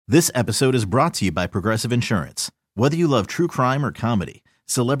This episode is brought to you by Progressive Insurance. Whether you love true crime or comedy,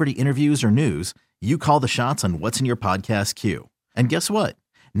 celebrity interviews or news, you call the shots on what's in your podcast queue. And guess what?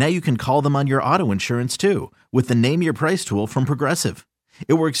 Now you can call them on your auto insurance too with the Name Your Price tool from Progressive.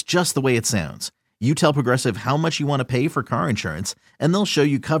 It works just the way it sounds. You tell Progressive how much you want to pay for car insurance, and they'll show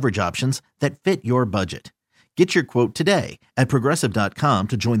you coverage options that fit your budget. Get your quote today at Progressive.com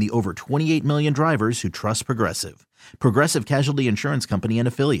to join the over 28 million drivers who trust Progressive. Progressive Casualty Insurance Company and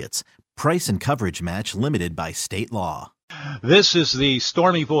Affiliates. Price and coverage match limited by state law. This is the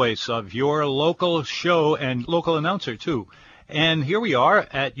stormy voice of your local show and local announcer, too. And here we are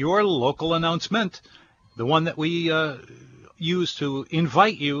at your local announcement, the one that we use to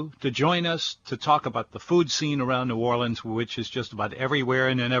invite you to join us to talk about the food scene around New Orleans, which is just about everywhere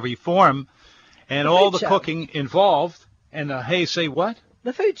and in every form. And all the cooking involved. And, hey, say what?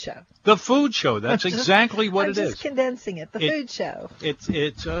 The food show. The food show. That's exactly what it is. I'm just condensing it. The food show.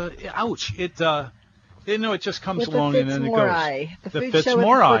 Ouch. It just comes With along and then it goes. The food show with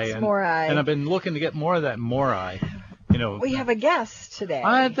Fitzmorai. And I've been looking to get more of that morai. We have a guest today.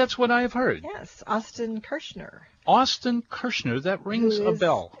 That's what I've heard. Yes, Austin Kirschner. Austin Kirschner. That rings a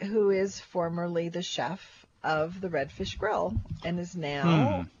bell. Who is formerly the chef of the Redfish Grill and is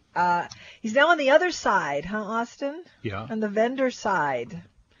now... he's now on the other side, huh, Austin? Yeah. On the vendor side.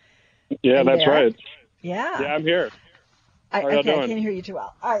 Yeah, that's right. Yeah. Yeah, I'm here. I can't hear you too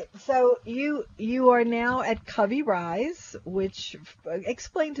well. All right, so you are now at Covey Rise, which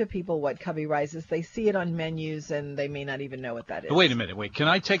explain to people what Covey Rise is. They see it on menus and they may not even know what that is. Wait a minute. Can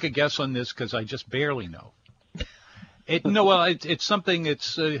I take a guess on this because I just barely know? It's something that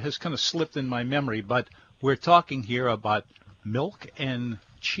has kind of slipped in my memory, but we're talking here about milk and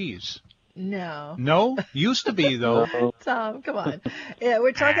cheese. No? Used to be, though. Tom, come on. Yeah,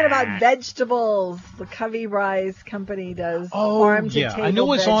 we're talking about vegetables. The Covey Rise company does farm-to-table I knew it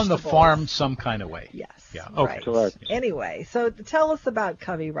was vegetables. on the farm some kind of way. Yes. Yeah, okay. Right. Correct. Anyway, so tell us about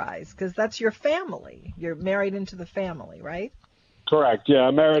Covey Rise, because that's your family. You're married into the family, right? Correct. Yeah,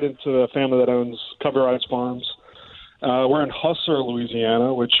 I'm married into the family that owns Covey Rise Farms. We're in Hustler,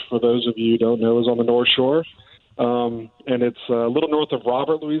 Louisiana, which, for those of you who don't know, is on the North Shore. And it's a little north of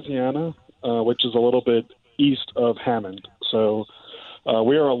Robert, Louisiana, which is a little bit east of Hammond. So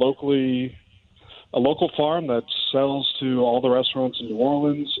we are a local farm that sells to all the restaurants in New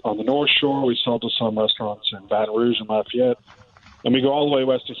Orleans. On the North Shore, we sell to some restaurants in Baton Rouge and Lafayette. And we go all the way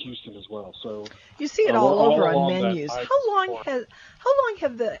west to Houston as well. So you see it all over on menus. How long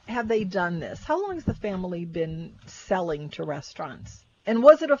have they done this? How long has the family been selling to restaurants? And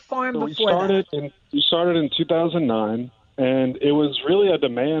was it a farm before that? We started in 2009, and it was really a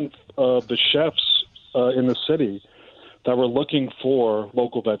demand of the chefs in the city that were looking for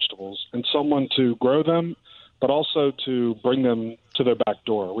local vegetables and someone to grow them, but also to bring them to their back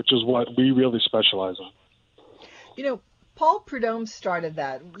door, which is what we really specialize in. Paul Prudhomme started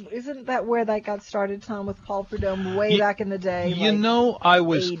that. Isn't that where that got started, Tom, with Paul Prudhomme way back in the day? I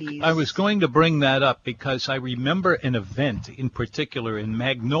was going to bring that up because I remember an event in particular in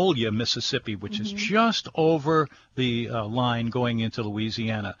Magnolia, Mississippi, which is just over the line going into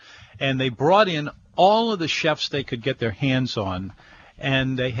Louisiana. And they brought in all of the chefs they could get their hands on,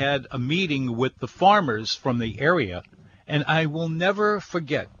 and they had a meeting with the farmers from the area. And I will never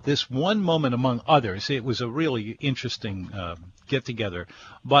forget this one moment among others. It was a really interesting get-together.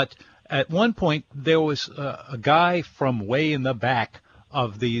 But at one point, there was a guy from way in the back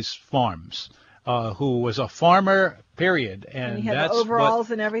of these farms who was a farmer, period. And he had the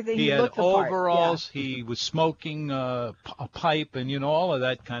overalls and everything. He had looked the part. overalls. Yeah. He was smoking a pipe and, all of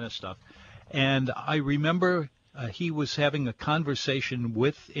that kind of stuff. And I remember he was having a conversation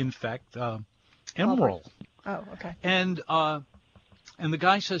with, in fact, Emerald. Oh, okay. And the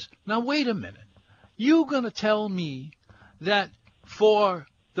guy says, now, wait a minute. You going to tell me that for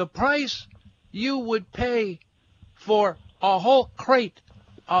the price you would pay for a whole crate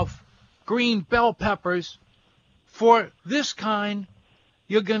of green bell peppers, for this kind,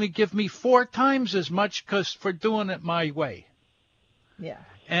 you're going to give me 4 times as much for doing it my way. Yeah.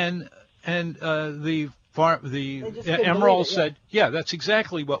 And the Emerald said, yeah, that's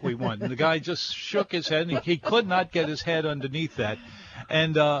exactly what we want. And the guy just shook his head, and he could not get his head underneath that.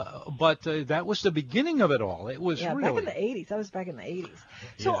 And but that was the beginning of it all. It was really back in the 80s. That was back in the 80s.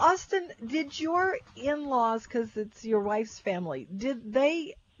 So, Yeah. Austin, did your in-laws, because it's your wife's family,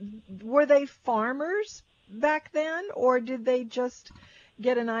 were they farmers back then, or did they just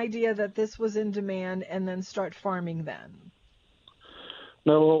get an idea that this was in demand and then start farming then?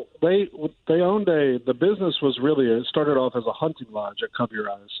 No, they owned the business was really, it started off as a hunting lodge at Covey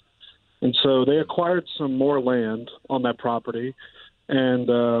Rise. And so they acquired some more land on that property,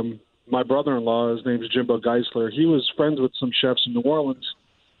 And my brother-in-law, his name is Jimbo Geisler, he was friends with some chefs in New Orleans,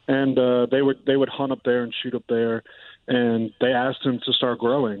 and they would hunt up there and shoot up there, and they asked him to start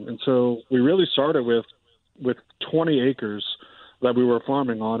growing. And so we really started with 20 acres that we were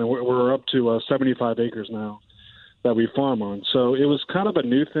farming on, and we're up to 75 acres now that we farm on. So it was kind of a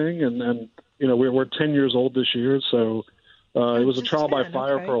new thing, and you know, we're 10 years old this year, so it was a trial by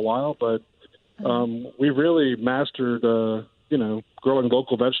fire for a while, but we really mastered, you know, growing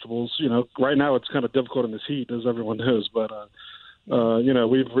local vegetables. You know, right now it's kind of difficult in this heat, as everyone knows, but you know,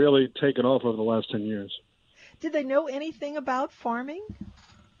 we've really taken off over the last 10 years. Did they know anything about farming?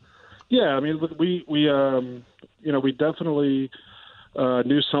 Yeah, I mean, we you know, we definitely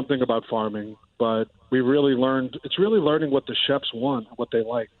knew something about farming, but we really learned. It's really learning what the chefs want, what they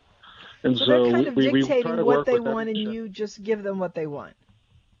like, and so they're kind of dictating try to what work they with want, and chef. you just give them what they want.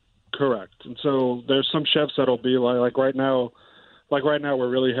 Correct. And so there's some chefs that'll be like right now we're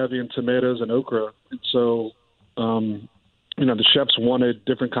really heavy in tomatoes and okra, and so you know, the chefs wanted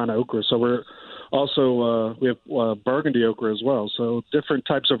different kind of okra. So we're also we have burgundy okra as well. So different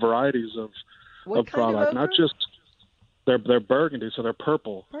types of varieties of product, not just they're burgundy, so they're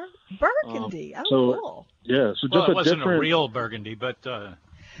purple. Burgundy, cool. Yeah, so just it wasn't a real burgundy, but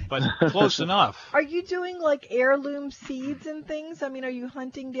close enough. Are you doing like heirloom seeds and things? I mean, are you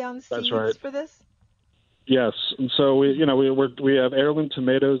hunting down seeds for this? Yes, and so we have heirloom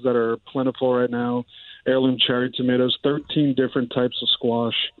tomatoes that are plentiful right now. Heirloom cherry tomatoes, 13 different types of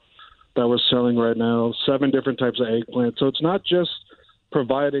squash that we're selling right now, 7 different types of eggplant. So it's not just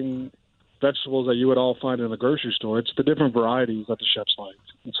providing vegetables that you would all find in the grocery store. It's the different varieties that the chefs like.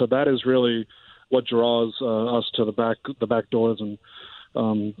 And so that is really what draws us to the back doors and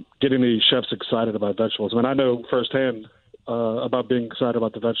getting the chefs excited about vegetables. I mean, I know firsthand about being excited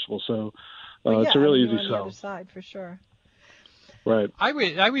about the vegetables. So it's a really easy sell. On the other side, for sure. Right.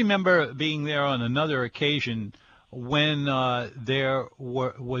 I remember being there on another occasion when there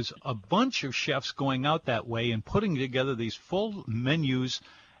was a bunch of chefs going out that way and putting together these full menus,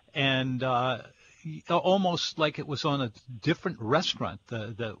 and almost like it was on a different restaurant,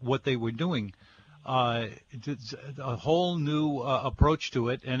 what they were doing. A whole new approach to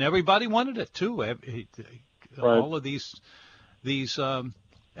it, and everybody wanted it too. All of these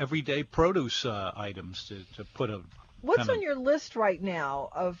everyday produce items to put a. What's on your list right now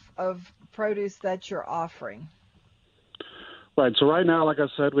of produce that you're offering? Right. So right now, like I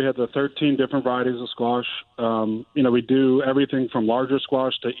said, we have the 13 different varieties of squash. You know, we do everything from larger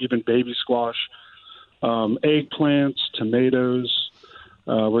squash to even baby squash, eggplants, tomatoes.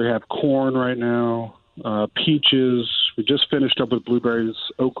 We have corn right now, peaches. We just finished up with blueberries,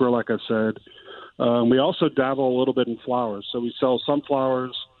 okra, like I said. We also dabble a little bit in flowers. So we sell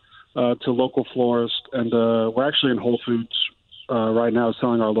sunflowers to local florists, and we're actually in Whole Foods right now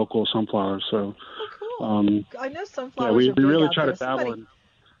selling our local sunflowers. So, cool. I know sunflowers. Yeah, are big really out try there. to dabble in.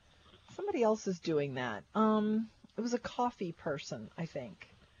 Somebody else is doing that. It was a coffee person, I think,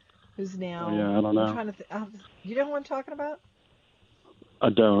 who's now. Oh, yeah, I don't know. I'm trying to you know who I'm talking about? I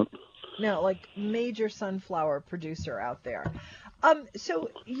don't. No, like major sunflower producer out there.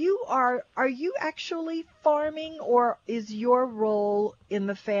 So are you actually farming, or is your role in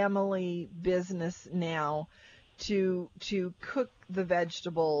the family business now to cook the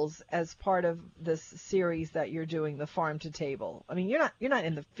vegetables as part of this series that you're doing, the Farm to Table? I mean, you're not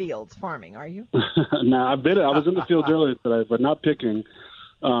in the fields farming, are you? No, I was in the fields earlier today, but not picking.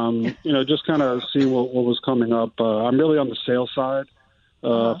 You know, just kind of seeing what was coming up. I'm really on the sales side.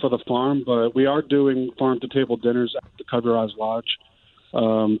 For the farm, but we are doing farm-to-table dinners at the Cub Your Eyes Lodge.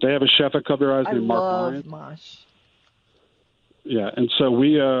 They have a chef at Cub Your Eyes named Mark Lyons. I love Mosh. Yeah, and so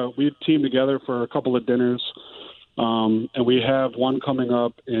we've teamed together for a couple of dinners, and we have one coming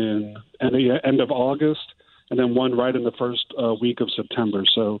up in at the end of August, and then one right in the first week of September.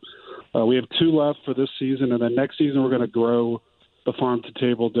 So we have 2 left for this season, and then next season we're going to grow the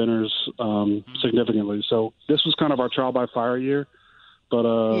farm-to-table dinners significantly. So this was kind of our trial by fire year. But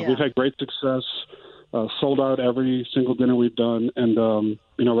we've had great success, sold out every single dinner we've done, and,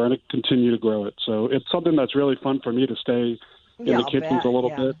 you know, we're going to continue to grow it. So it's something that's really fun for me to stay in the kitchens a little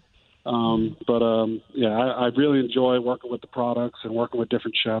bit. I really enjoy working with the products and working with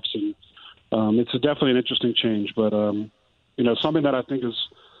different chefs, and it's definitely an interesting change. But, you know, something that I think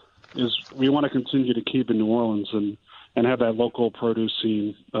is we want to continue to keep in New Orleans and have that local produce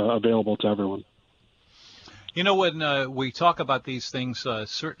scene available to everyone. You know, when we talk about these things,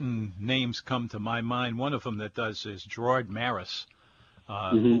 certain names come to my mind. One of them that does is Gerard Maris.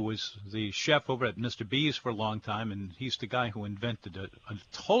 who was the chef over at Mr. B's for a long time, and he's the guy who invented a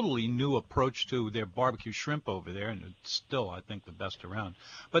totally new approach to their barbecue shrimp over there, and it's still, I think, the best around.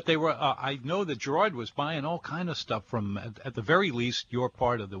 But they were, I know that Gerard was buying all kind of stuff from, at the very least, your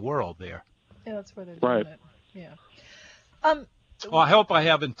part of the world there. Yeah, that's where they're doing it. Yeah. Well, I hope I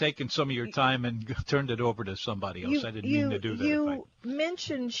haven't taken some of your time and turned it over to somebody else. I didn't mean to do that. You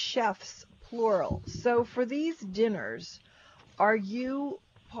mentioned chefs, plural. So for these dinners, are you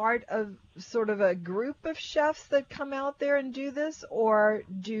part of sort of a group of chefs that come out there and do this, or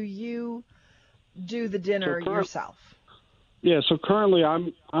do you do the dinner yourself? Yeah, so currently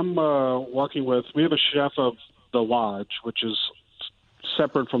I'm working with, we have a chef of the lodge, which is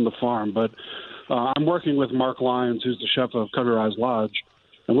separate from the farm, but I'm working with Mark Lyons, who's the chef of Covey Rise Lodge,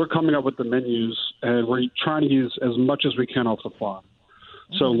 and we're coming up with the menus, and we're trying to use as much as we can off the farm.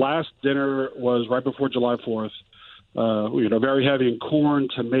 So last dinner was right before July 4th. Very heavy in corn,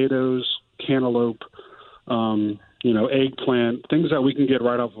 tomatoes, cantaloupe, eggplant, things that we can get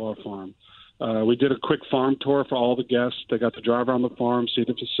right off of our farm. We did a quick farm tour for all the guests. They got to drive around the farm, see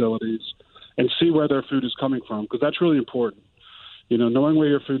the facilities, and see where their food is coming from, because that's really important. Knowing where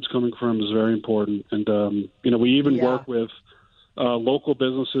your food's coming from is very important. And, we even work with local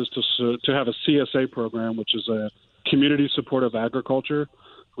businesses to have a CSA program, which is a community supportive agriculture.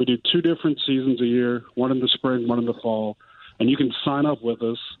 We do 2 different seasons a year, one in the spring, one in the fall. And you can sign up with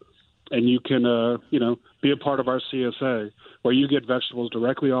us, and you can, be a part of our CSA, where you get vegetables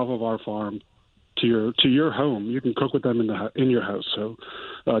directly off of our farm to your home. You can cook with them in your house. So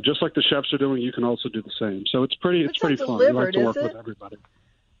just like the chefs are doing, you can also do the same. So it's pretty fun. We like to work with everybody.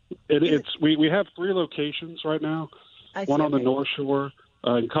 We have 3 locations right now. One on the North Shore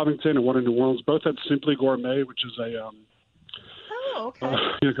in Covington, and one in New Orleans, both at Simply Gourmet, which is a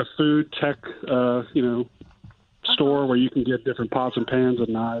like a food tech store where you can get different pots and pans and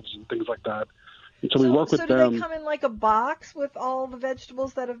knives and things like that. And so we work with them. So do they come in like a box with all the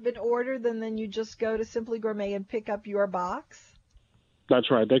vegetables that have been ordered, and then you just go to Simply Gourmet and pick up your box?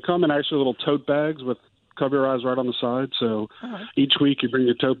 That's right. They come in actually little tote bags with Covey Rise right on the side. So each week you bring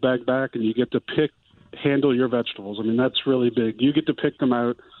your tote bag back, and you get to handle your vegetables. I mean, that's really big. You get to pick them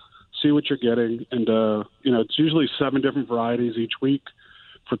out, see what you're getting, and it's usually 7 different varieties each week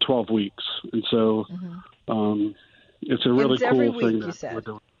for 12 weeks. And so it's a really cool thing that we're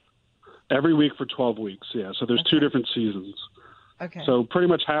doing. Every week for 12 weeks, yeah. So there's 2 different seasons. Okay. So pretty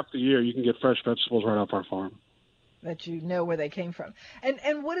much half the year you can get fresh vegetables right off our farm. That you know where they came from.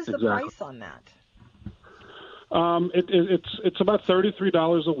 And what is the price on that? It's about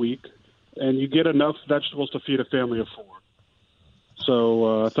 $33 a week, and you get enough vegetables to feed a family of 4.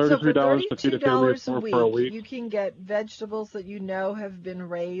 So $33 to feed a family of 4 for a week. You can get vegetables that you know have been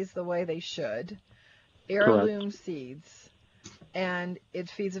raised the way they should, heirloom seeds, and it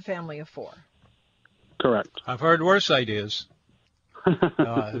feeds a family of 4. Correct. I've heard worse ideas.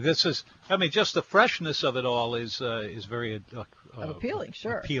 Just the freshness of it all is very appealing.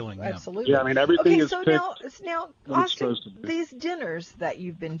 Sure, appealing. Yeah. Absolutely. Yeah, I mean everything is so picked. Now, Austin, these dinners that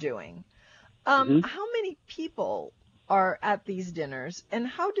you've been doing, how many people are at these dinners, and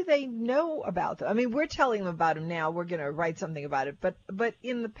how do they know about them? I mean, we're telling them about them now. We're going to write something about it, but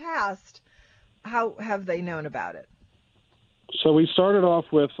in the past, how have they known about it? So we started off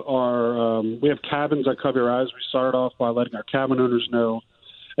with we have cabins at Covey Rise. We started off by letting our cabin owners know,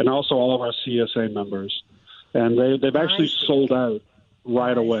 and also all of our CSA members. And they've actually sold out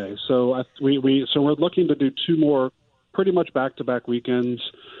right away. So we're looking to do 2 more pretty much back-to-back weekends.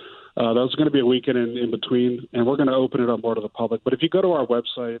 There's going to be a weekend in between, and we're going to open it up more to the public. But if you go to our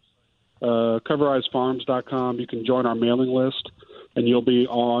website, CoveyRiseFarms.com, you can join our mailing list, and you'll be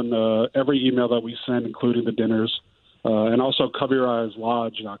on every email that we send, including the dinners. And also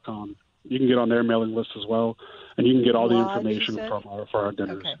CoveyRiseLodge.com. You can get on their mailing list as well, and you can get all the information for our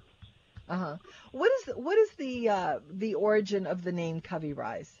dinners. Okay. What is the origin of the name Covey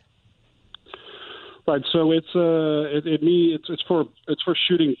Rise? Right. So it's for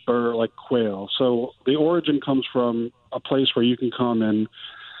shooting bird like quail. So the origin comes from a place where you can come and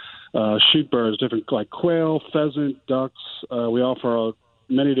shoot birds, different like quail, pheasant, ducks. We offer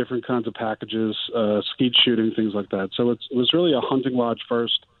many different kinds of packages, skeet shooting, things like that. So it was really a hunting lodge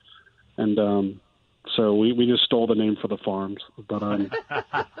first, and so we just stole the name for the farms. But see,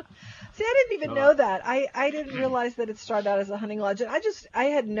 I didn't even know that. I didn't realize that it started out as a hunting lodge. I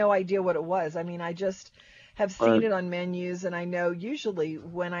had no idea what it was. I mean, I just have seen it on menus, and I know usually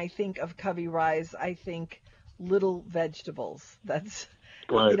when I think of Covey Rise, I think little vegetables. That's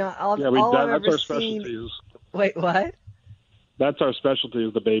all I've ever seen. Wait, what? that's our specialty,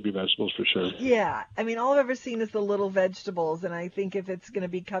 is the baby vegetables for sure. Yeah, I mean, all I've ever seen is the little vegetables, and I think if it's going to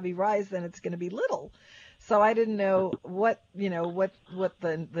be Cubby Rise, then it's going to be little. So I didn't know what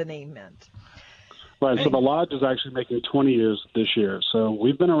the name meant. Right. So the lodge is actually making 20 years this year. So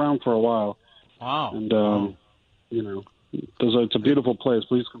we've been around for a while. Wow. And it's a beautiful place.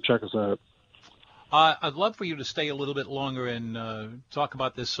 Please come check us out. I'd love for you to stay a little bit longer and talk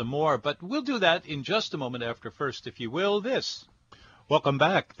about this some more, but we'll do that in just a moment after first, if you will, this. Welcome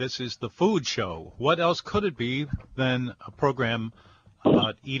back. This is The Food Show. What else could it be than a program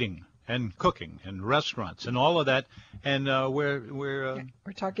about eating and cooking and restaurants and all of that? And we're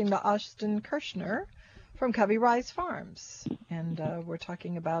talking to Austin Kirschner from Cubby Rise Farms, and we're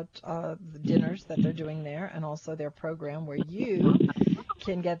talking about the dinners that they're doing there, and also their program where you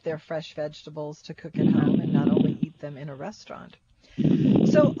can get their fresh vegetables to cook at home and not only eat them in a restaurant.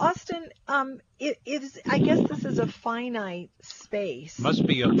 So, Austin, I guess this is a finite space. Must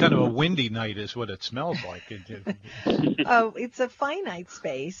be a kind of a windy night is what it smells like. Oh, it's a finite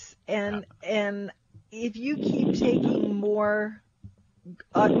space, and if you keep taking more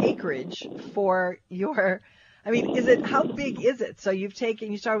acreage for your, I mean, how big is it? So you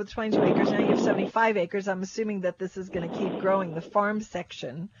started with 22 acres, now you have 75 acres. I'm assuming that this is going to keep growing, the farm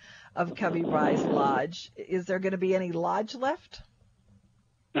section of Cubby Rise Lodge. Is there going to be any lodge left?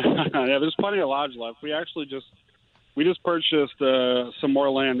 Yeah, there's plenty of lodge left. We just purchased some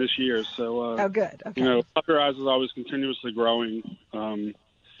more land this year. So, oh, good. Okay. Cubby Rise is always continuously growing.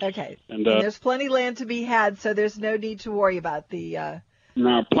 Okay. And there's plenty of land to be had, so there's no need to worry about the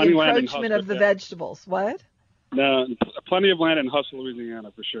encroachment of the vegetables. What? No, plenty of land in Hustle,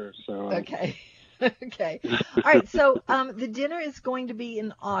 Louisiana, for sure. So. Okay. Okay. All right. So the dinner is going to be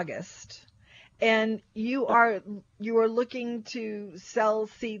in August, and you are looking to sell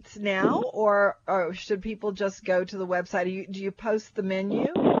seats now, or should people just go to the website? Do you post the menu?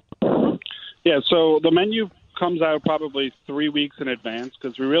 Yeah. So the menu comes out probably 3 weeks in advance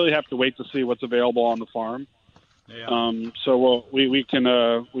because we really have to wait to see what's available on the farm. Yeah. So we can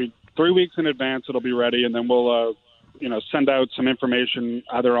 3 weeks in advance it'll be ready, and then we'll send out some information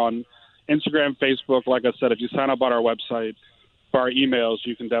either on Instagram, Facebook. Like I said, if you sign up on our website for our emails,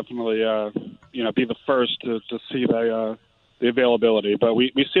 you can definitely be the first to see the availability. But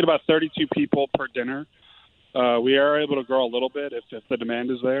we seat about 32 people per dinner. We are able to grow a little bit if the demand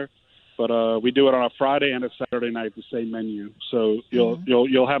is there. But we do it on a Friday and a Saturday night, the same menu. So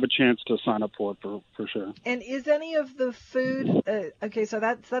you'll have a chance to sign up for it for sure. And is any of the food okay? So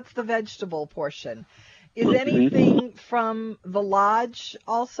that's the vegetable portion. Is anything from the lodge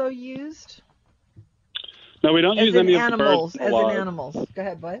also used? No, we don't use any animals, of the birds. As in animals. Go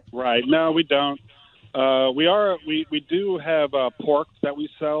ahead, bud. Right. No, we don't. We do have pork that we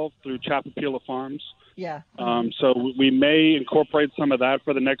sell through Chapapila Farms. Yeah. So we may incorporate some of that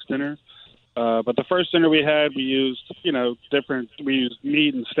for the next dinner. But the first dinner we had, we used, we used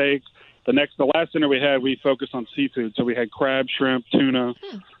meat and steak. The last dinner we had, we focused on seafood. So we had crab, shrimp, tuna.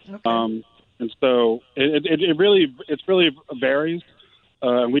 Okay. And so it really varies.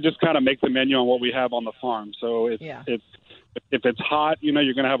 We just kind of make the menu on what we have on the farm. So if it's hot, you're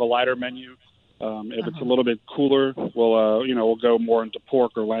going to have a lighter menu. If it's a little bit cooler, we'll go more into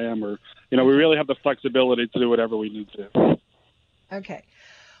pork or lamb, or we really have the flexibility to do whatever we need to. Okay.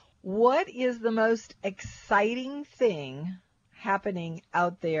 What is the most exciting thing happening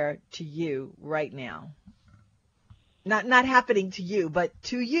out there to you right now? Not happening to you, but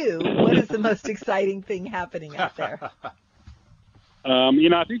to you, what is the most exciting thing happening out there?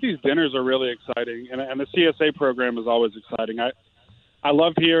 I think these dinners are really exciting, and the CSA program is always exciting. I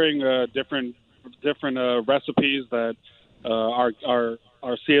love hearing different recipes that our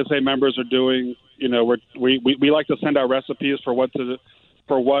CSA members are doing. We like to send out recipes for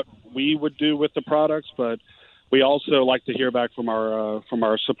what we would do with the products, but we also like to hear back from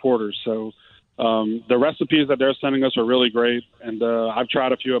our supporters. So the recipes that they're sending us are really great, and I've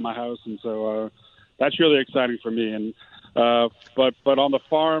tried a few at my house, and so that's really exciting for me. And but on the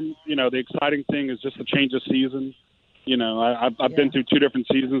farm, the exciting thing is just the change of season. I've been through 2 different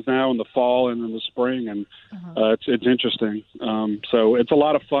seasons now, in the fall and in the spring, and it's interesting. So it's a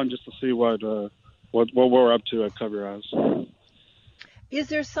lot of fun just to see what we're up to at Cubby Rise. Is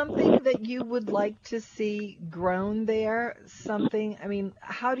there something that you would like to see grown there?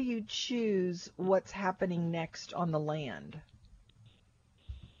 How do you choose what's happening next on the land?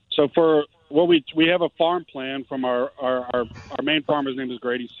 So for what we have a farm plan from our main farmer's name is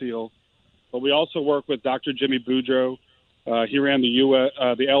Grady Seal, but we also work with Dr. Jimmy Boudreau. He ran the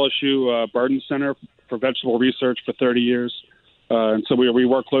LSU Burden Center for Vegetable Research for 30 years, and so we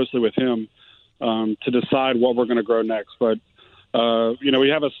work closely with him to decide what we're going to grow next. But we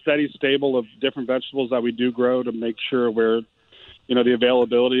have a steady stable of different vegetables that we do grow to make sure the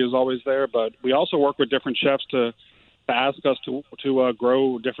availability is always there. But we also work with different chefs to ask us to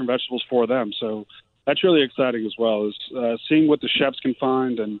grow different vegetables for them. So that's really exciting as well, is seeing what the chefs can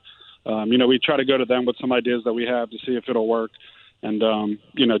find. And, we try to go to them with some ideas that we have to see if it'll work. And,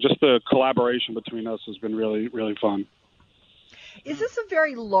 just the collaboration between us has been really, really fun. Is this a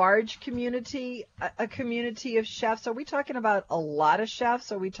very large community, a community of chefs? Are we talking about a lot of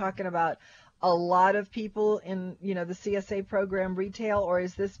chefs? Are we talking about a lot of people in, the CSA program retail, or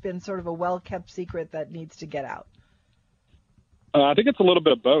has this been sort of a well-kept secret that needs to get out? I think it's a little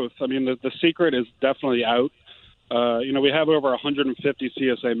bit of both. I mean, the secret is definitely out. We have over 150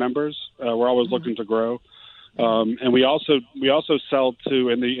 CSA members. We're always looking to grow. And we also sell to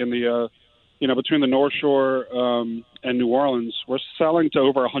in the between the North Shore and New Orleans, we're selling to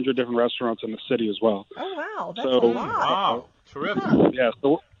over 100 different restaurants in the city as well. Oh, wow. That's a lot. Wow. Terrific.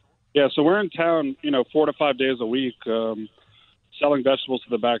 So we're in town, 4 to 5 days a week, selling vegetables to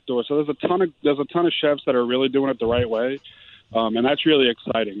the back door. So there's a ton of chefs that are really doing it the right way. And that's really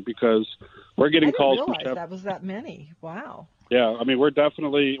exciting because we're getting calls from chefs. That was that many. Wow. Yeah. I mean, we're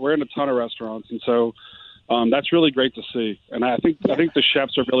in a ton of restaurants. And so that's really great to see. And I think the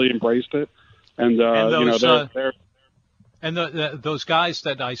chefs have really embraced it. And those guys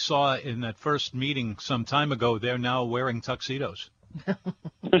that I saw in that first meeting some time ago, they're now wearing tuxedos.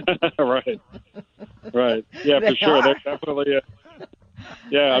 Right. Yeah, for sure. They're definitely.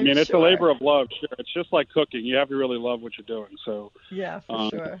 I mean, it's a labor of love. Sure, it's just like cooking. You have to really love what you're doing. So yeah, for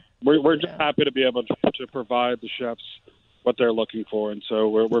sure. We're just happy to be able to provide the chefs what they're looking for, and so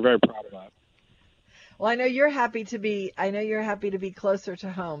we're very proud of that. Well, I know you're happy to be closer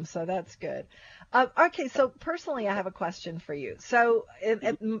to home, so that's good. Okay, so personally, I have a question for you. So,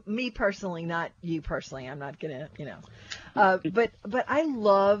 me personally, not you personally, I'm not gonna, but I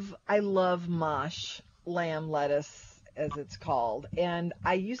love mosh, lamb lettuce, as it's called, and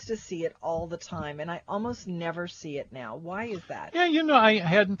I used to see it all the time, and I almost never see it now. Why is that? Yeah, I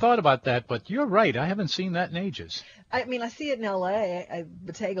hadn't thought about that, but you're right. I haven't seen that in ages. I mean, I see it in L.A.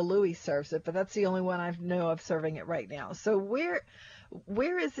 Bottega Louie serves it, but that's the only one I know of serving it right now. So where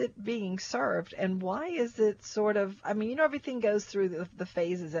is it being served, and why is it sort of, I mean, everything goes through the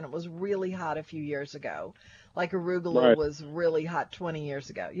phases, and it was really hot a few years ago, like arugula was really hot 20 years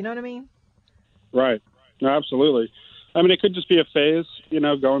ago. You know what I mean? Right. No, absolutely. I mean, it could just be a phase,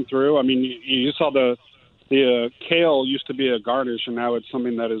 going through. I mean, you saw the kale used to be a garnish, and now it's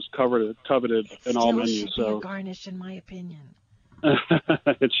something that is coveted in all menus. It should be a garnish, in my opinion.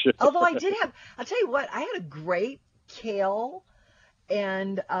 It should. Although I'll tell you what, I had a great kale,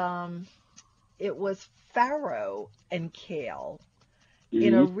 and it was farro and kale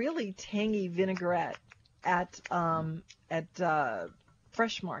in a really tangy vinaigrette at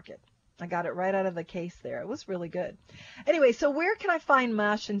Fresh Market. I got it right out of the case there. It was really good. Anyway, so where can I find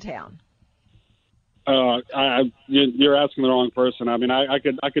mosh in town? You're asking the wrong person. I mean, I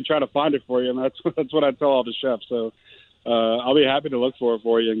could try to find it for you, and that's what I tell all the chefs. So I'll be happy to look for it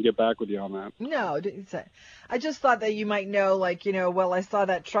for you and get back with you on that. No, I just thought that you might know, well, I saw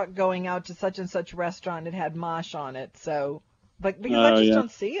that truck going out to such and such restaurant. It had mosh on it. So, but because I just don't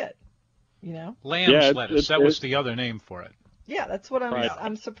see it, Lamb's lettuce. That was the other name for it. Yeah, that's what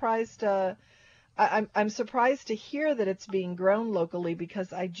I'm surprised. I'm surprised to hear that it's being grown locally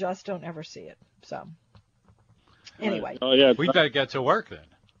because I just don't ever see it. So, anyway. Oh yeah, we got to get to work then.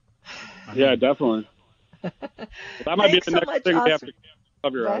 Yeah, definitely. That might be the next thing we have to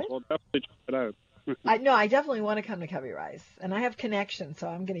Cubby Rise. We'll definitely check it out. I definitely want to come to Cubby Rise, and I have connections, so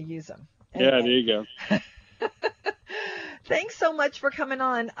I'm going to use them. Anyway. Yeah, there you go. Thanks so much for coming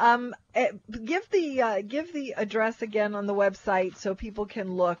on. Give the address again on the website so people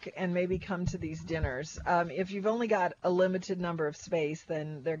can look and maybe come to these dinners. If you've only got a limited number of space,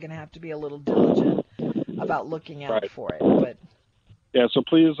 then they're going to have to be a little diligent about looking out for it. But yeah, so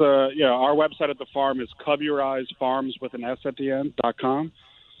please, our website at the farm is CubbyRiseFarms with an S at the end.com.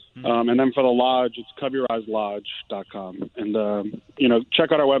 And then for the lodge, it's CubbyRiseLodge.com. And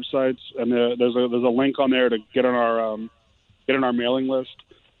check out our websites, and there's a link on there to get on our mailing list,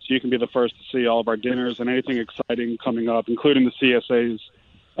 so you can be the first to see all of our dinners and anything exciting coming up, including the CSAs,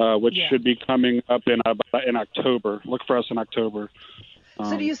 which should be coming up in October. Look for us in October.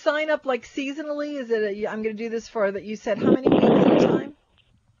 So do you sign up like seasonally? Is it I'm going to do this for that? You said how many weeks at a time?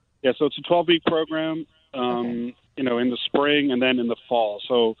 Yeah, so it's a 12-week program. In the spring and then in the fall.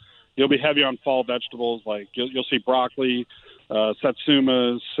 So you'll be heavy on fall vegetables, like you'll see broccoli,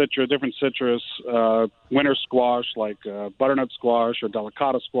 satsumas, different citrus, winter squash like butternut squash or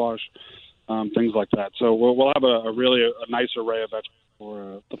delicata squash. things like that. So we'll have a really nice array of vegetables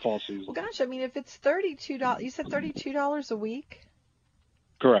for the fall season. Well, gosh, I mean, if it's $32, you said $32 a week?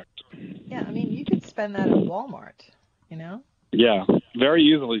 Correct. Yeah, I mean, you could spend that at Walmart, you know? Yeah, very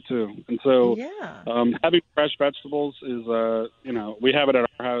easily too. And so having fresh vegetables is, we have it at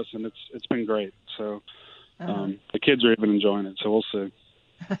our house, and it's been great. So the kids are even enjoying it. So we'll see.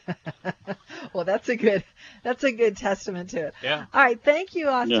 Well, that's a good testament to it. Yeah. All right, thank you,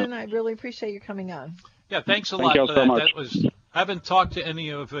 Austin. Yeah. I really appreciate you coming on. Yeah, thanks a lot for for that. that. Much. I haven't talked to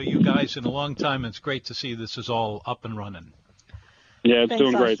any of you guys in a long time. It's great to see this is all up and running. Yeah, it's Thanks,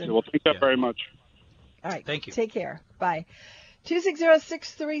 doing great. Austin. Well, thank you very much. All right. Thank you. Take care. Bye.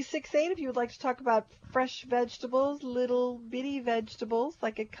 260-6368 if you would like to talk about fresh vegetables, little bitty vegetables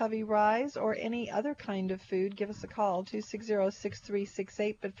like a covey rise or any other kind of food, give us a call,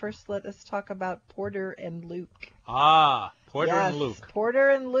 260-6368. But first, let us talk about Porter and Luke. Porter and Luke. Porter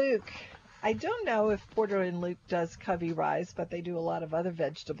and Luke. I don't know if Porter and Luke does covey rise, but they do a lot of other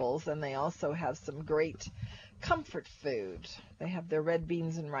vegetables, and they also have some great comfort food. They have their red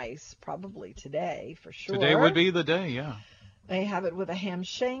beans and rice, probably today for sure. Today would be the day, yeah. They have it with a ham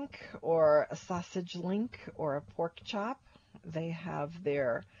shank or a sausage link or a pork chop. They have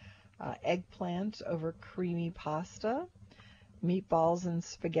their eggplant over creamy pasta, meatballs and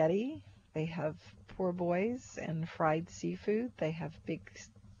spaghetti. They have poor boys and fried seafood. They have big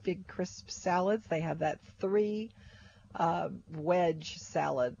crisp salads. They have that 3 wedge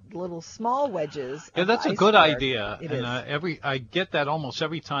salad, little small wedges. Yeah, that's a good idea. And I get that almost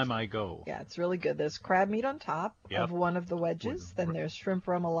every time I go. Yeah, it's really good. There's crab meat on top of one of the wedges. Then there's shrimp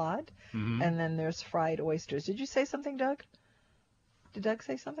remoulade. And then there's fried oysters. Did you say something, Doug? Did Doug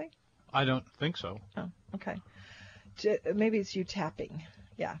say something? I don't think so. Oh, okay. Maybe it's you tapping.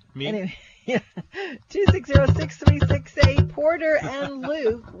 Yeah. Me? Anyway, 260-6368, Porter and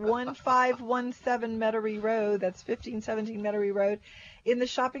Luke, 1517 Metairie Road. That's 1517 Metairie Road in the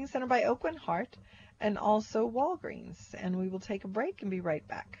shopping center by Oakland Heart and also Walgreens. And we will take a break and be right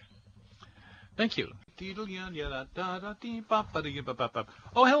back. Thank you.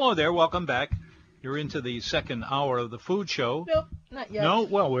 Oh, hello there. Welcome back. You're into the second hour of the food show. Nope, not yet. No?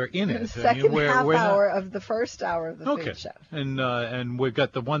 Well, we're in it. The second hour of the first hour of the food show. And we've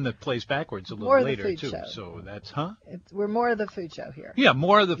got the one that plays backwards a little later, too. Show. So that's, we're more of the food show here. Yeah,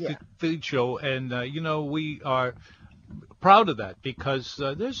 more of the food show. And, we are proud of that because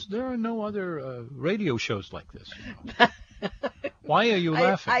there are no other radio shows like this. Why are you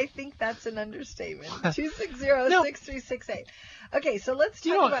laughing? I think that's an understatement. 260-6368. Okay, so let's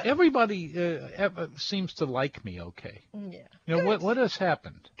talk about... everybody seems to like me okay. Yeah. What has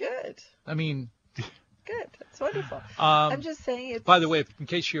happened? Good. I mean... Good. That's wonderful. I'm just saying it's... By the way, in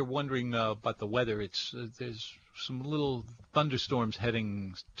case you're wondering about the weather, there's some little thunderstorms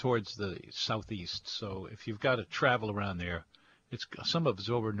heading towards the southeast. So if you've got to travel around there, some of it's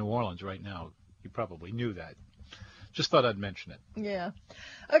over New Orleans right now. You probably knew that. Just thought I'd mention it. Yeah.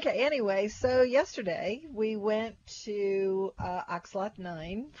 Okay, anyway, so yesterday we went to Oxlot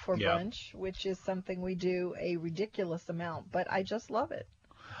 9 for brunch, which is something we do a ridiculous amount, but I just love it.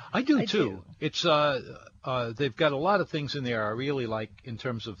 I do too. It's they've got a lot of things in there I really like in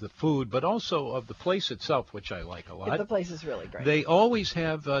terms of the food, but also of the place itself, which I like a lot. Yeah, the place is really great. They always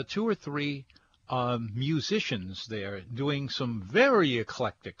have 2 or 3 musicians there doing some very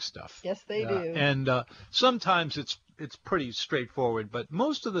eclectic stuff. Yes, they do. And sometimes it's pretty straightforward, but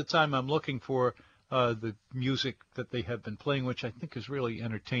most of the time I'm looking for the music that they have been playing, which I think is really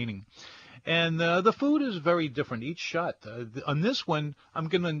entertaining. And the food is very different each shot. On this one, I'm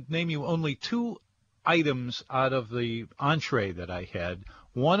going to name you only 2 items out of the entree that I had.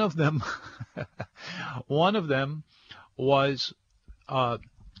 One of them was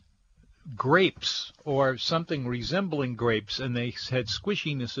grapes or something resembling grapes, and they had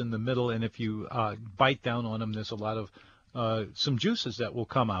squishiness in the middle, and if you bite down on them, there's a lot of some juices that will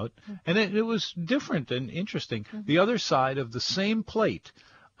come out, and it was different and interesting. The other side of the same plate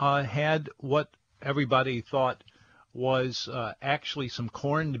had what everybody thought was actually some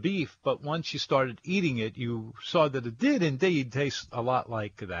corned beef, but once you started eating it, you saw that it did indeed taste a lot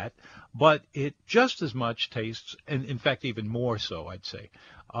like that, but it just as much tastes, and in fact even more so, I'd say,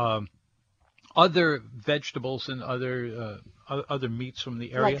 other vegetables and other meats from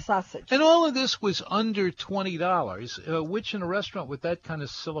the area. Like sausage. And all of this was under $20, which in a restaurant with that kind of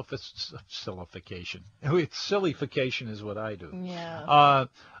sillification is what I do. Yeah.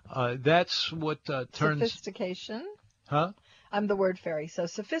 That's what turns... Sophistication. Huh? I'm the word fairy, so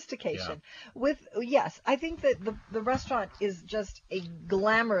sophistication. Yeah. I think that the restaurant is just a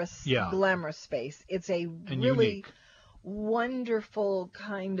glamorous space. It's a and really unique. wonderful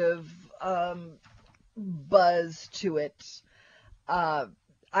kind of buzz to it.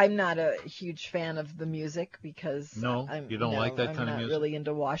 I'm not a huge fan of the music because you don't like that kind of music. I'm not really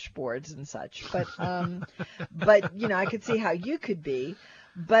into washboards and such. But but I could see how you could be.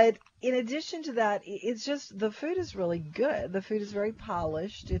 But in addition to that, it's just the food is really good. The food is very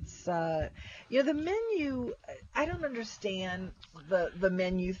polished. It's the menu. I don't understand the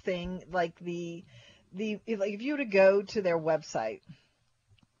menu thing. Like if you were to go to their website,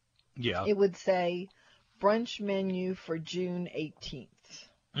 it would say brunch menu for June 18th.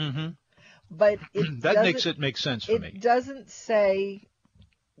 Mm-hmm. But that makes it make sense for me. It doesn't say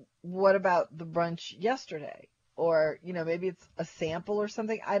what about the brunch yesterday, or maybe it's a sample or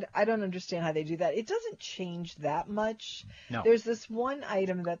something. I don't understand how they do that. It doesn't change that much. No. There's this one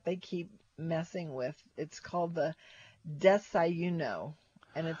item that they keep messing with. It's called the desayuno,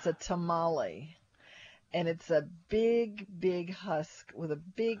 and it's a tamale, and it's a big husk with a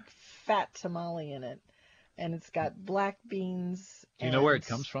big fat tamale in it, and it's got black beans. Do you know where it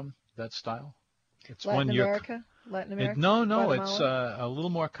comes from? That style? It's Latin America. No, Guatemala? It's a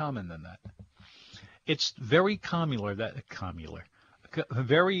little more common than that. It's very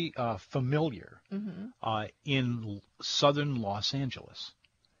very familiar in southern Los Angeles,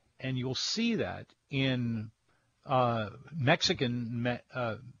 and you'll see that in Mexican.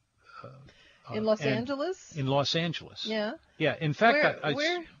 In Los Angeles? In Los Angeles. Yeah. Yeah. In fact,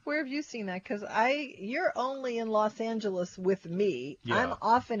 where have you seen that? Because you're only in Los Angeles with me. Yeah. I'm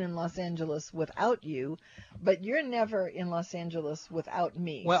often in Los Angeles without you, but you're never in Los Angeles without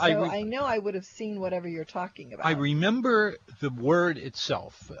me. Well, so I know I would have seen whatever you're talking about. I remember the word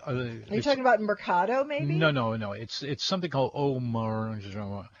itself. Are you talking about mercado, maybe? No. It's something called Omar.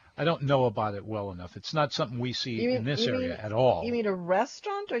 I don't know about it well enough. It's not something we see in this area at all. You mean a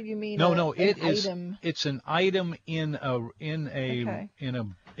restaurant, or you mean no? It is. Item? It's an item in a dish. I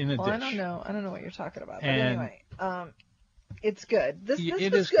don't know. I don't know what you're talking about. But anyway, it's good. This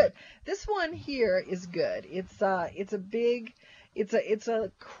is good. This one here is good. It's a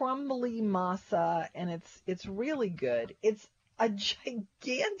crumbly masa, and it's really good. It's a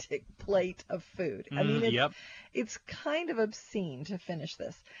gigantic plate of food. I mean, it's kind of obscene to finish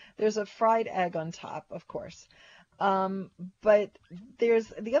this. There's a fried egg on top, of course. But there's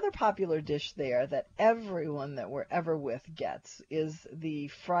the other popular dish there that everyone that we're ever with gets is the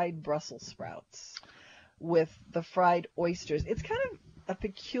fried Brussels sprouts with the fried oysters. It's kind of a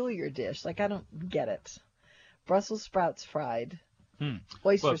peculiar dish. Like, I don't get it. Brussels sprouts fried,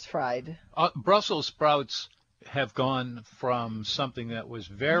 oysters fried. Brussels sprouts have gone from something that was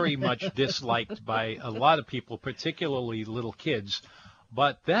very much disliked by a lot of people, particularly little kids,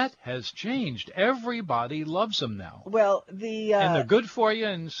 but that has changed. Everybody loves them now. Well, and they're good for you,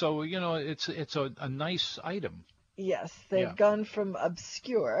 and so it's a nice item. Yes, they've gone from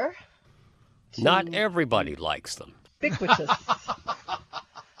obscure to not everybody likes them. Ubiquitous.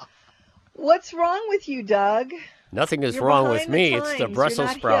 What's wrong with you, Doug? Nothing is wrong with me. It's the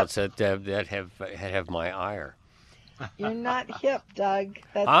Brussels sprouts that have my ire. You're not hip, Doug.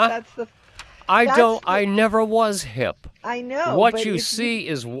 I never was hip. I know. What you see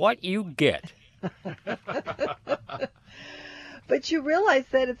is what you get. But you realize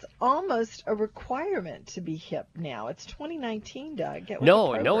that it's almost a requirement to be hip now. It's 2019, Doug.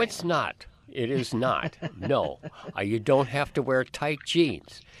 No, it's not. It is not. No. You don't have to wear tight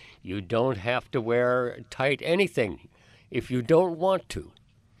jeans. You don't have to wear tight anything if you don't want to.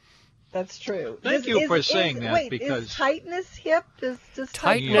 That's true. Thank you for saying that. Because is tightness hip? Does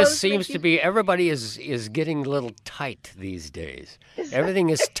tightness seems to be everybody is getting a little tight these days. Everything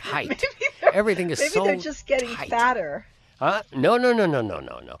is tight. Everything is so tight. Maybe they're just getting fatter.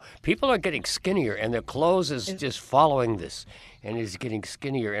 No. People are getting skinnier, and their clothes is just following this, and is getting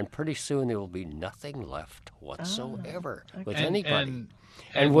skinnier, and pretty soon there will be nothing left whatsoever with anybody.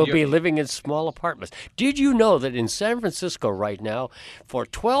 And we'll be living in small apartments. Did you know that in San Francisco right now, for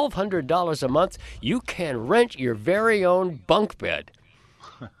 $1,200 a month, you can rent your very own bunk bed,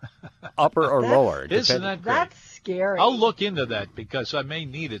 upper or lower? Isn't that great? That's scary. I'll look into that because I may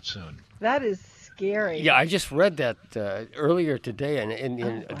need it soon. That is scary. Yeah, I just read that earlier today,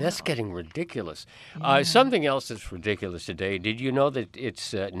 and that's getting ridiculous. Something else that's ridiculous today. Did you know that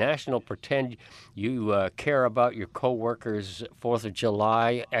it's National Pretend You Care About Your Coworkers' 4th of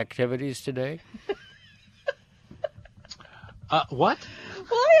July activities today? What?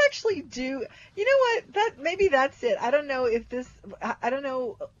 Well, I actually do. You know what? Maybe that's it. I don't know if this. I don't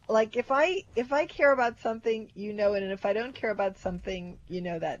know. Like if I care about something, you know it, and if I don't care about something, you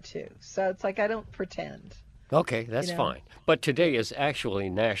know that too. So it's like I don't pretend. Okay, that's fine. But today is actually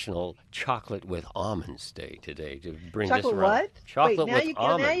National Chocolate with Almonds Day today to bring chocolate this around. What? Chocolate Wait, with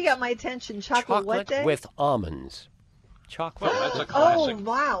almonds. Now you got my attention. Chocolate what day? with almonds. Chocolate. Well, that's a classic. Oh,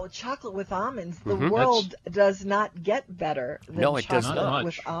 wow. Chocolate with almonds. The world does not get better than No, it does chocolate not.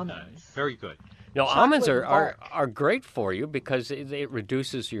 with almonds. Very good. No, Chocolate almonds bark. are great for you because it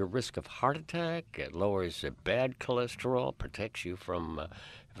reduces your risk of heart attack. It lowers the bad cholesterol, protects you from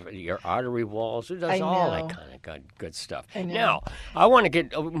your artery walls. It does all that kind of good stuff. Now, I want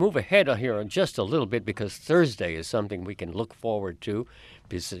to move ahead here just a little bit because Thursday is something we can look forward to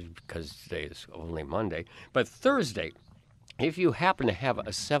because today is only Monday. But Thursday, if you happen to have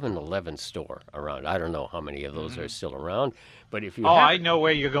a 7-Eleven store around, I don't know how many of those are still around, but if you I know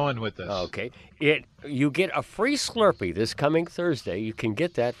where you're going with this. Okay. You get a free Slurpee this coming Thursday. You can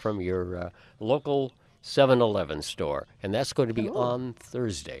get that from your local 7-Eleven store, and that's going to be on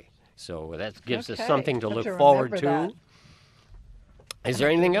Thursday. So that gives us something to look forward to. That. Is there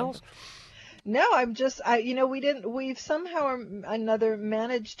anything else? No, we've somehow or another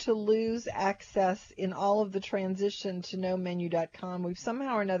managed to lose access in all of the transition to nomenu.com. We've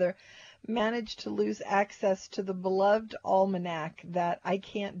somehow or another managed to lose access to the beloved almanac that I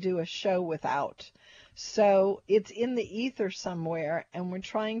can't do a show without. So it's in the ether somewhere, and we're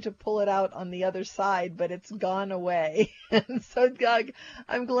trying to pull it out on the other side, but it's gone away. And so, Doug,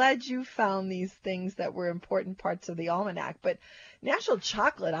 I'm glad you found these things that were important parts of the almanac. But National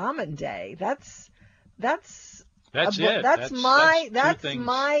Chocolate Almond Day, that's it. That's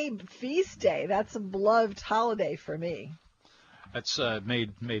my feast day. That's a beloved holiday for me. That's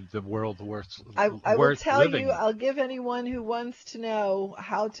made the world worth I will tell living. you, I'll give anyone who wants to know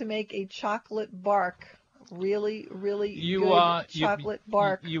how to make a chocolate bark, really, really good chocolate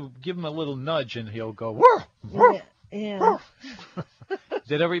bark. You give him a little nudge and he'll go, whoa. Yeah.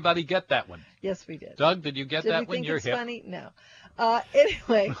 Did everybody get that one? Yes, we did. Doug, did you get that one? You're hip. Funny? No.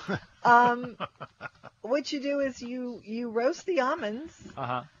 Anyway, what you do is you roast the almonds.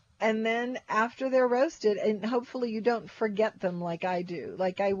 Uh-huh. And then after they're roasted, and hopefully you don't forget them like I do.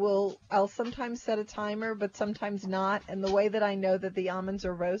 Like I'll sometimes set a timer, but sometimes not. And the way that I know that the almonds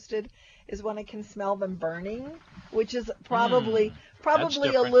are roasted is when I can smell them burning, which is probably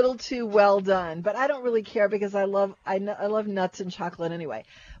a little too well done. But I don't really care because I love nuts and chocolate anyway.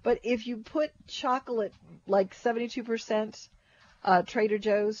 But if you put chocolate, like 72% Trader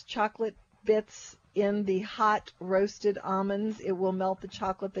Joe's chocolate bits in the hot roasted almonds, it will melt the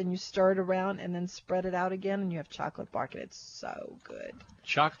chocolate. Then you stir it around and then spread it out again, and you have chocolate bark, and it's so good.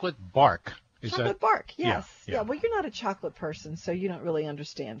 Chocolate bark. Bark, yes. Yeah. Well, you're not a chocolate person, so you don't really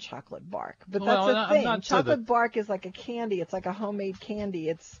understand chocolate bark. But that's the thing. Chocolate bark is like a candy. It's like a homemade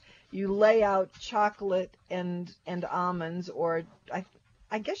candy. You lay out chocolate and almonds, or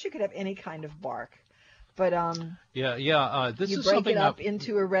I guess you could have any kind of bark. But this you is break something it up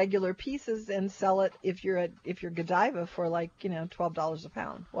into irregular pieces and sell it if you're Godiva for $12 a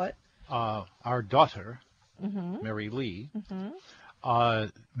pound. What? Our daughter, Mary Lee,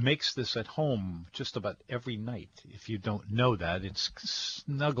 makes this at home just about every night. If you don't know that, it's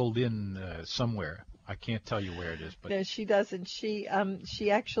snuggled in somewhere. I can't tell you where it is, but no, she doesn't. She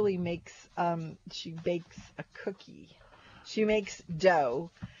actually makes she bakes a cookie. She makes dough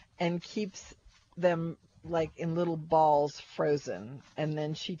and keeps them like in little balls frozen, and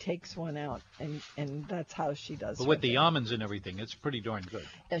then she takes one out, and that's how she does. But with the almonds and everything, it's pretty darn good.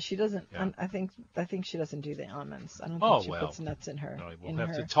 Yeah, she doesn't. Yeah. I think she doesn't do the almonds. I don't think she puts nuts in her. We'll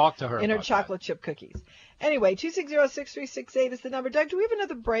have to talk to her in about her chocolate chip cookies. Anyway, 260-6368 is the number. Doug, do we have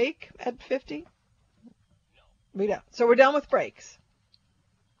another break at 50? We don't. So we're done with breaks.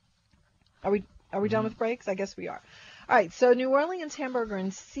 Are we done with breaks? I guess we are. All right, so New Orleans Hamburger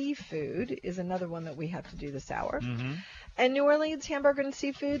and Seafood is another one that we have to do this hour. Mm-hmm. And New Orleans Hamburger and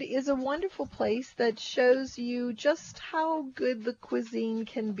Seafood is a wonderful place that shows you just how good the cuisine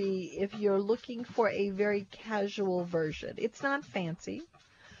can be if you're looking for a very casual version. It's not fancy,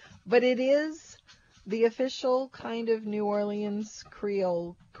 but it is the official kind of New Orleans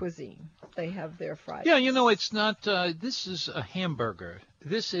Creole cuisine. They have their fried. Yeah, it's not, this is a hamburger.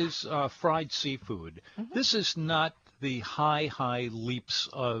 This is fried seafood. Mm-hmm. This is not the high leaps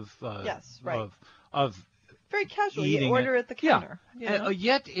of of very casual. You order at the counter. Yeah.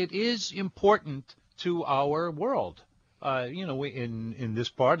 Yet it is important to our world. In this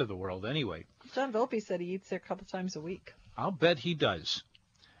part of the world anyway. John Volpe said he eats there a couple times a week. I'll bet he does.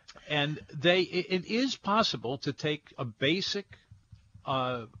 And it is possible to take a basic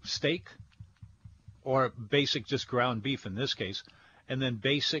steak, or basic just ground beef in this case, and then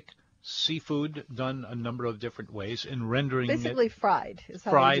basic seafood done a number of different ways in rendering basically it. Fried is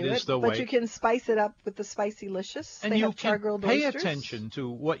how Fried they do is it. the But way. you can spice it up with the Spicy-licious. And they you have can char-grilled pay oysters. attention to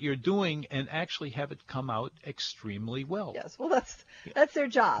what you're doing and actually have it come out extremely well. Yes, well, that's their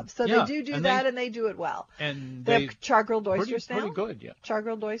job. So Yeah, they do and that, and they do it well. And they have char-grilled oysters now? Pretty good, yeah.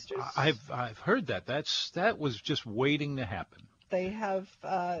 Char-grilled oysters? I've heard that. That was just waiting to happen. They have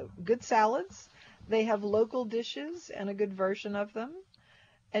good salads. They have local dishes and a good version of them.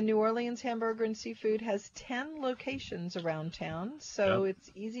 And New Orleans Hamburger and Seafood has 10 locations around town, so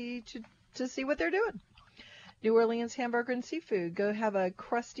it's easy to see what they're doing. New Orleans Hamburger and Seafood. Go have a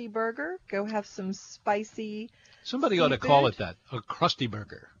crusty burger. Go have some spicy Somebody seafood. ought to call it that, a crusty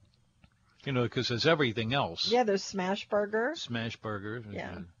burger. You know, because there's everything else. Yeah, there's smash burger. Smash burger.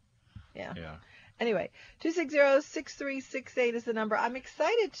 Yeah. Anyway, 260-6368 is the number. I'm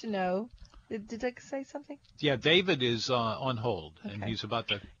excited to know. Did I say something? Yeah, David is on hold, and he's about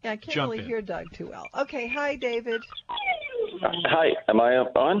to I can't jump really in. hear Doug too well. Okay, hi, David. Hi, am I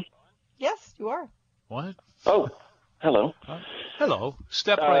on? Yes, you are. What? Oh, hello. Hello.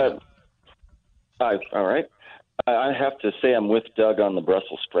 Step right up. All right. I have to say I'm with Doug on the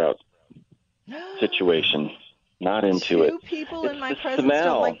Brussels sprout situation. Not into it. Two people in It's my the presence smell.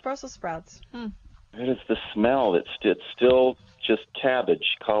 don't like Brussels sprouts. It is the smell. It's still just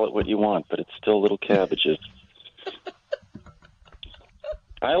cabbage. Call it what you want, but it's still little cabbages.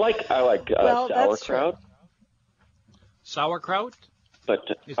 I like Well, that's true. sauerkraut, Sauerkraut? but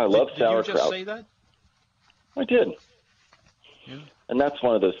I love sauerkraut. Did you just say that? I did. Yeah. And that's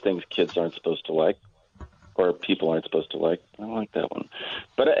one of those things kids aren't supposed to like, or people aren't supposed to like. I don't like that one.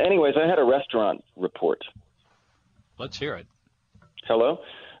 But anyways, I had a restaurant report. Let's hear it. Hello?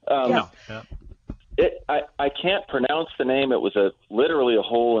 No. Yeah. I can't pronounce the name. It was literally a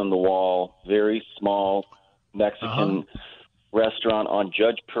hole in the wall, very small Mexican restaurant on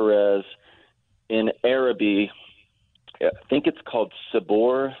Judge Perez in Araby. I think it's called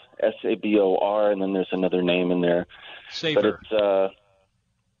Sabor, Sabor, and then there's another name in there. Savor. But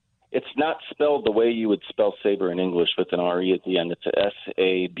it's not spelled the way you would spell Saber in English with an R-E at the end. It's a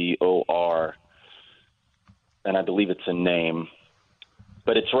Sabor, and I believe it's a name.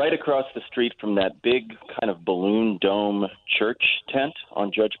 But it's right across the street from that big kind of balloon dome church tent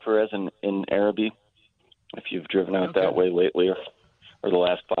on Judge Perez in Araby, if you've driven out that way lately or the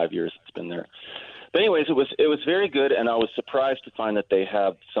last 5 years it's been there. But anyways, it was very good, and I was surprised to find that they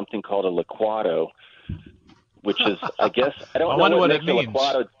have something called a licuado, which is, I guess, I don't know what makes a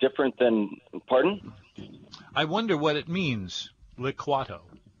licuado different than, pardon? I wonder what it means, licuado.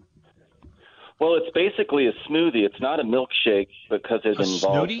 Well, it's basically a smoothie. It's not a milkshake because it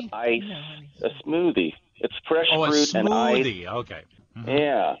involves ice. A smoothie. It's fresh fruit and ice. A smoothie, okay. Mm-hmm.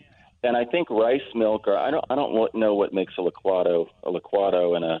 Yeah, and I think rice milk, or I don't know what makes a licuado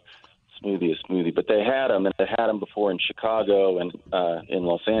and a smoothie. But they had them, and they had them before in Chicago and in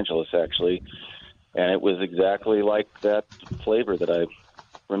Los Angeles actually, and it was exactly like that flavor that I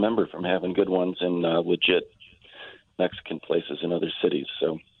remember from having good ones in legit Mexican places in other cities.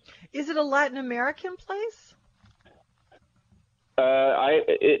 So. Is it a Latin American place?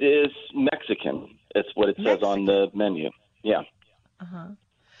 It is Mexican. It's what it says on the menu. Yeah. Uh-huh.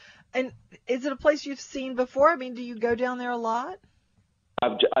 And is it a place you've seen before? I mean, do you go down there a lot?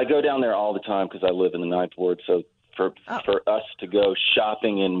 I go down there all the time because I live in the Ninth Ward. So for us to go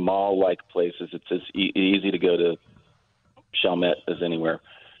shopping in mall-like places, it's as easy to go to Chalmette as anywhere.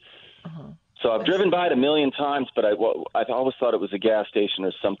 Uh-huh. So I've driven by it a million times, but I've always thought it was a gas station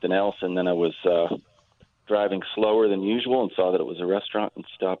or something else, and then I was driving slower than usual and saw that it was a restaurant and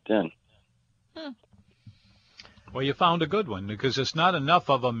stopped in. Well, you found a good one because there's not enough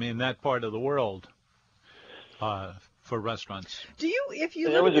of them in that part of the world for restaurants.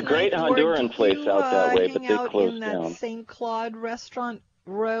 There was a great Honduran place out that way, but they closed down. In that St. Claude restaurant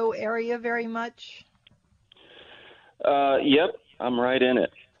row area very much? Yep, I'm right in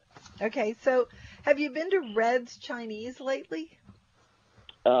it. Okay, so have you been to Red's Chinese lately?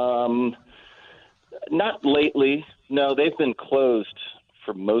 Not lately. No, they've been closed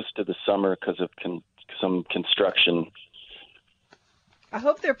for most of the summer because of some construction. I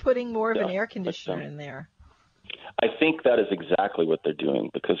hope they're putting more of an air conditioner in there. I think that is exactly what they're doing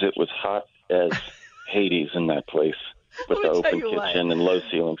because it was hot as Hades in that place with the open kitchen and low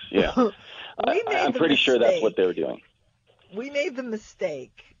ceilings. Yeah, I'm pretty sure that's what they were doing. We made the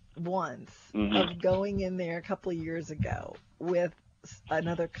mistake once of going in there a couple of years ago with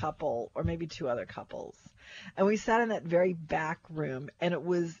another couple or maybe two other couples, and we sat in that very back room, and it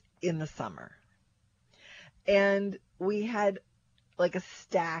was in the summer, and we had like a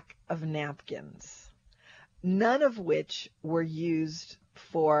stack of napkins, none of which were used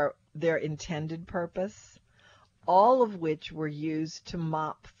for their intended purpose, all of which were used to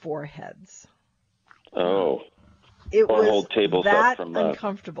mop foreheads. Oh. It or was hold tables that up from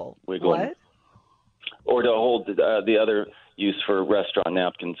uncomfortable. wiggling. What? Or to hold the other use for restaurant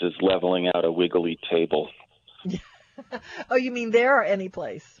napkins is leveling out a wiggly table. Oh, you mean there or any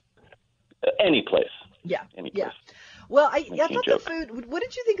place? Any place. Yeah. Any Yeah. place. Well, I thought joke. the food. What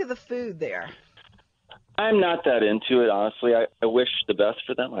did you think of the food there? I'm not that into it, honestly. I wish the best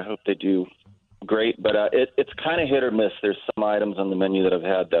for them. I hope they do great, but it's kind of hit or miss. There's some items on the menu that I've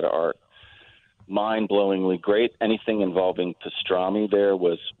had that are mind-blowingly great. Anything involving pastrami there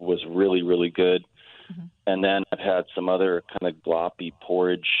was really, really good. Mm-hmm. And then I've had some other kind of gloppy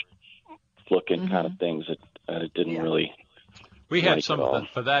porridge-looking kind of things that it didn't really. We had some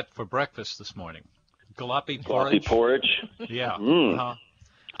of that for breakfast this morning. Gloppy porridge. Gloppy porridge. Yeah. Uh-huh.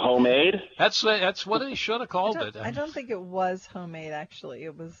 Homemade. That's what they should have called it. I don't think it was homemade. Actually,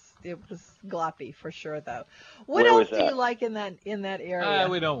 it was gloppy for sure, though. Where else do you like in that area?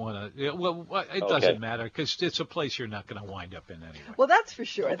 We don't want to. Well, it doesn't matter because it's a place you're not going to wind up in anyway. Well, that's for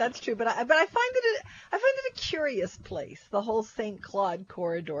sure. That's true. But I find it a curious place. The whole St. Claude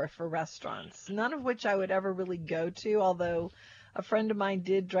corridor for restaurants, none of which I would ever really go to. Although a friend of mine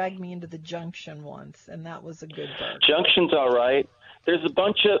did drag me into the Junction once, and that was a good burger. Junction's all right. There's a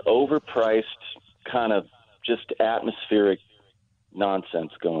bunch of overpriced kind of just atmospheric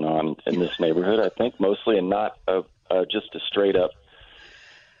nonsense going on in this neighborhood, I think, mostly, and not just a straight-up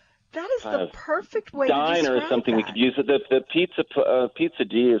that is the perfect way diner to describe or something that. we could use it. The Pizza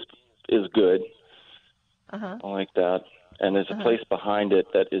D is good. Uh-huh. I like that. And there's a place behind it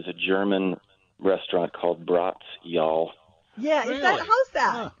that is a German restaurant called Bratz Y'all. Yeah, really? How's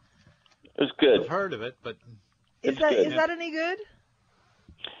that? Huh. It's good. I've heard of it, but is that any good?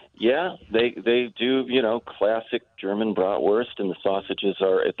 Yeah, they do, classic German bratwurst, and the sausages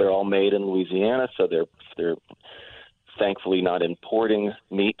they're all made in Louisiana, so they're thankfully not importing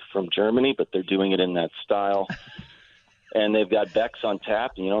meat from Germany, but they're doing it in that style. And they've got Beck's on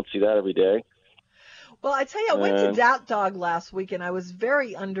tap, and you don't see that every day. Well, I tell you, I went to Dat Dog last week, and I was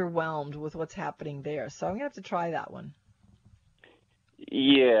very underwhelmed with what's happening there, so I'm going to have to try that one.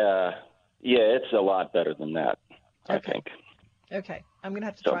 Yeah, it's a lot better than that, I think. Okay, I'm going to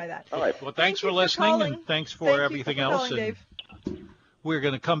have to try that. All right. Well, thanks for listening, and thanks for everything else. Dave. We're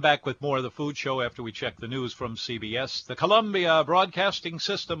going to come back with more of the Food Show after we check the news from CBS. The Columbia Broadcasting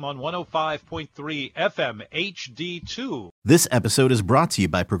System on 105.3 FM HD2. This episode is brought to you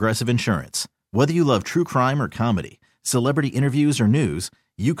by Progressive Insurance. Whether you love true crime or comedy, celebrity interviews or news,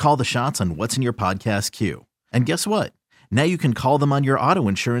 you call the shots on what's in your podcast queue. And guess what? Now you can call them on your auto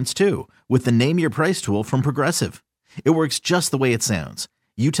insurance too with the Name Your Price tool from Progressive. It works just the way it sounds.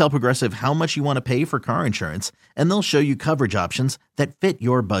 You tell Progressive how much you want to pay for car insurance, and they'll show you coverage options that fit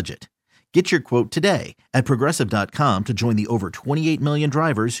your budget. Get your quote today at Progressive.com to join the over 28 million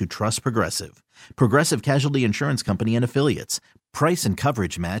drivers who trust Progressive. Progressive Casualty Insurance Company and Affiliates. Price and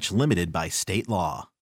coverage match limited by state law.